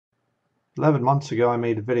11 months ago, I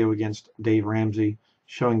made a video against Dave Ramsey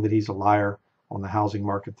showing that he's a liar on the housing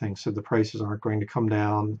market thing. Said the prices aren't going to come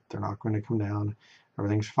down. They're not going to come down.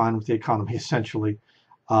 Everything's fine with the economy, essentially.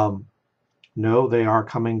 Um, no, they are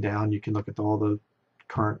coming down. You can look at all the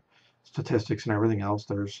current statistics and everything else.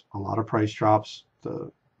 There's a lot of price drops.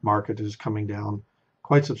 The market is coming down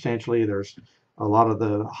quite substantially. There's a lot of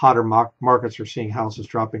the hotter markets are seeing houses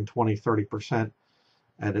dropping 20, 30%,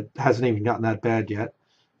 and it hasn't even gotten that bad yet.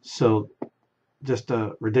 So just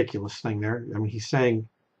a ridiculous thing there. I mean,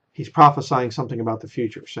 he's prophesying something about the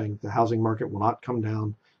future, saying the housing market will not come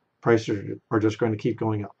down. Prices are just going to keep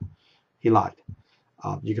going up. He lied.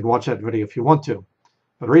 You can watch that video if you want to.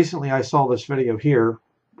 But recently I saw this video here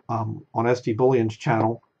on SD Bullion's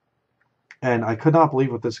channel, and I could not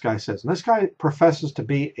believe what this guy says. And this guy professes to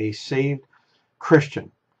be a saved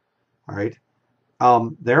Christian. All right.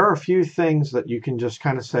 There are a few things that you can just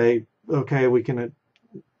kind of say, okay, we can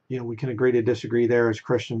agree to disagree there as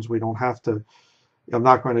Christians. We don't have to. I'm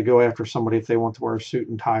not going to go after somebody if they want to wear a suit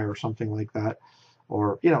and tie or something like that,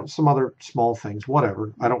 or some other small things,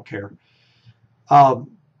 whatever. I don't care.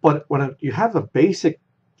 But when you have a basic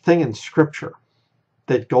thing in Scripture,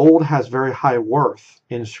 that gold has very high worth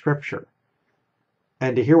in Scripture,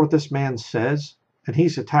 and to hear what this man says, and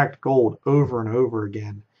he's attacked gold over and over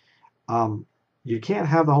again, you can't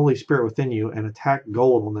have the Holy Spirit within you and attack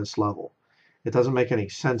gold on this level. It doesn't make any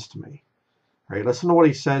sense to me. All right, listen to what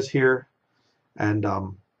he says here, and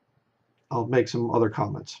I'll make some other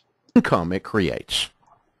comments. Income it creates,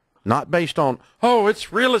 not based on, oh,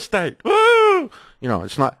 it's real estate, woo!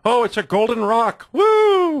 It's not, oh, it's a golden rock,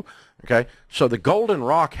 woo! Okay, so the golden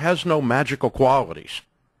rock has no magical qualities.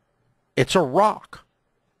 It's a rock.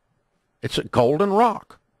 It's a golden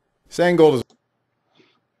rock. Saying gold is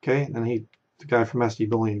okay, and the guy from SD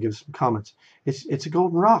Bullion gives some comments. It's a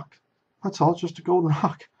golden rock. That's all. It's just a golden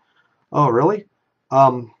rock. Oh, really?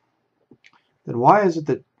 Then why is it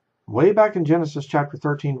that way back in Genesis chapter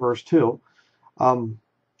 13, verse 2,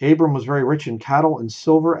 Abram was very rich in cattle and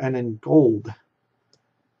silver and in gold,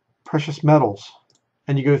 precious metals.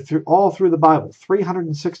 And you go all through the Bible,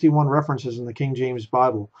 361 references in the King James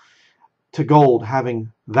Bible to gold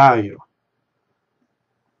having value.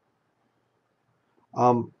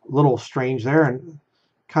 A little strange there, and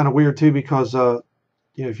kind of weird too, because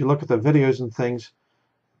if you look at the videos and things,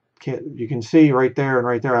 you can see right there and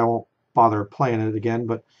right there. I won't bother playing it again,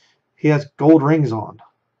 but he has gold rings on.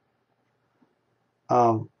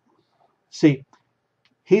 See,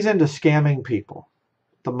 he's into scamming people.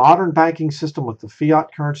 The modern banking system with the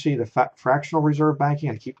fiat currency, the fractional reserve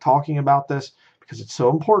banking, I keep talking about this because it's so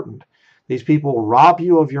important. These people rob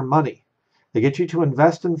you of your money. They get you to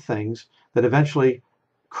invest in things that eventually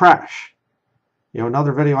crash.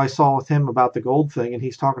 Another video I saw with him about the gold thing, and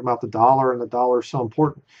he's talking about the dollar, and the dollar is so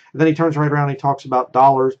important. And then he turns right around and he talks about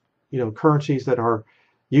dollars, currencies that are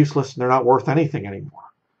useless and they're not worth anything anymore.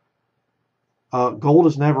 Gold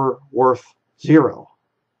is never worth zero.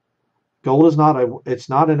 Gold is it's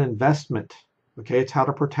not an investment. Okay, it's how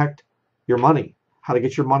to protect your money, how to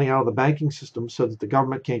get your money out of the banking system so that the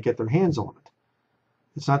government can't get their hands on it.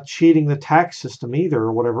 It's not cheating the tax system either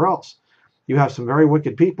or whatever else. You have some very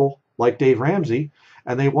wicked people like Dave Ramsey,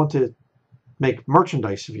 and they want to make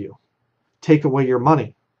merchandise of you, take away your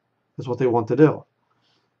money. That's what they want to do.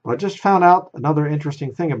 But I just found out another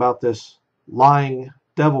interesting thing about this lying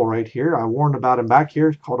devil right here. I warned about him back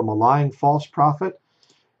here, called him a lying false prophet.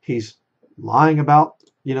 He's lying about,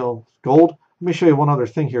 gold. Let me show you one other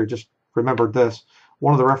thing here. Just remember this.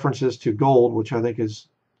 One of the references to gold, which I think is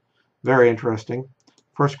very interesting.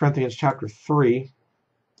 1 Corinthians chapter 3.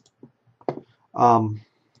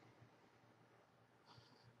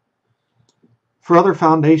 For other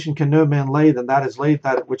foundation can no man lay than that is laid,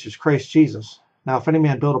 that which is Christ Jesus. Now if any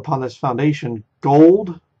man build upon this foundation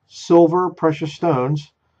gold, silver, precious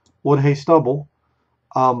stones, wood, hay, stubble,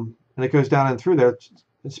 and it goes down and through there,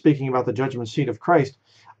 speaking about the judgment seat of Christ,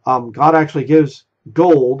 God actually gives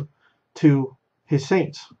gold to his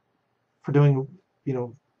saints for doing,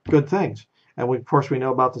 good things. And of course we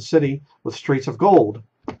know about the city with streets of gold,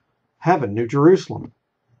 heaven, New Jerusalem.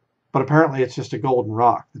 But apparently it's just a golden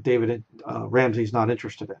rock that David Ramsey's not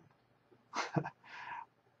interested in.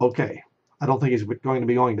 Okay, I don't think he's going to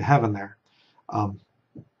be going to heaven there.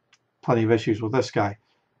 Plenty of issues with this guy.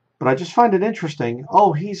 But I just find it interesting.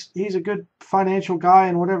 Oh, he's a good financial guy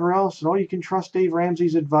and whatever else. And oh, you can trust Dave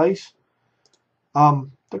Ramsey's advice.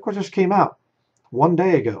 Look what just came out 1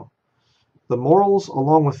 day ago. The Morals,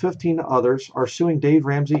 along with 15 others, are suing Dave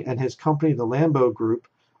Ramsey and his company, the Lambeau Group,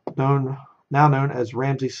 now known as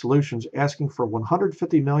Ramsey Solutions, asking for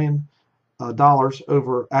 $150 million dollars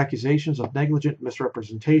over accusations of negligent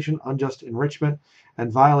misrepresentation, unjust enrichment,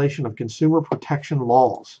 and violation of consumer protection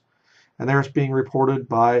laws. And there's being reported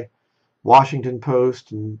by Washington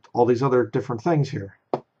Post and all these other different things here.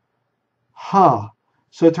 Huh.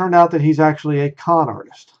 So it turned out that he's actually a con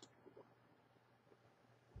artist.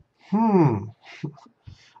 The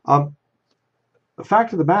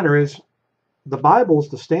fact of the matter is, the Bible is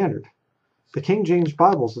the standard. The King James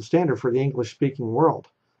Bible is the standard for the English-speaking world.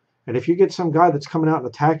 And if you get some guy that's coming out and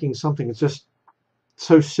attacking something that's just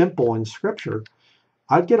so simple in Scripture,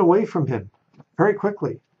 I'd get away from him very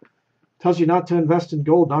quickly. Tells you not to invest in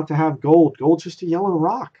gold, not to have gold. Gold's just a yellow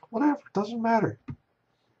rock. Whatever, it doesn't matter.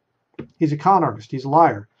 He's a con artist. He's a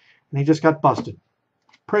liar. And he just got busted.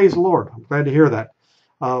 Praise the Lord. I'm glad to hear that.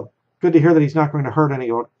 Good to hear that he's not going to hurt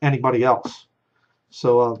anybody else.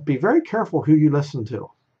 So be very careful who you listen to.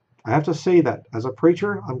 I have to say that. As a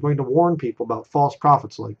preacher, I'm going to warn people about false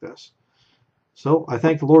prophets like this. So I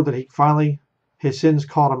thank the Lord that he finally, his sins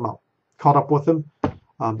caught up with him.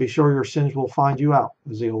 Be sure your sins will find you out,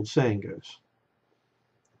 as the old saying goes.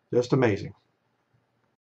 Just amazing.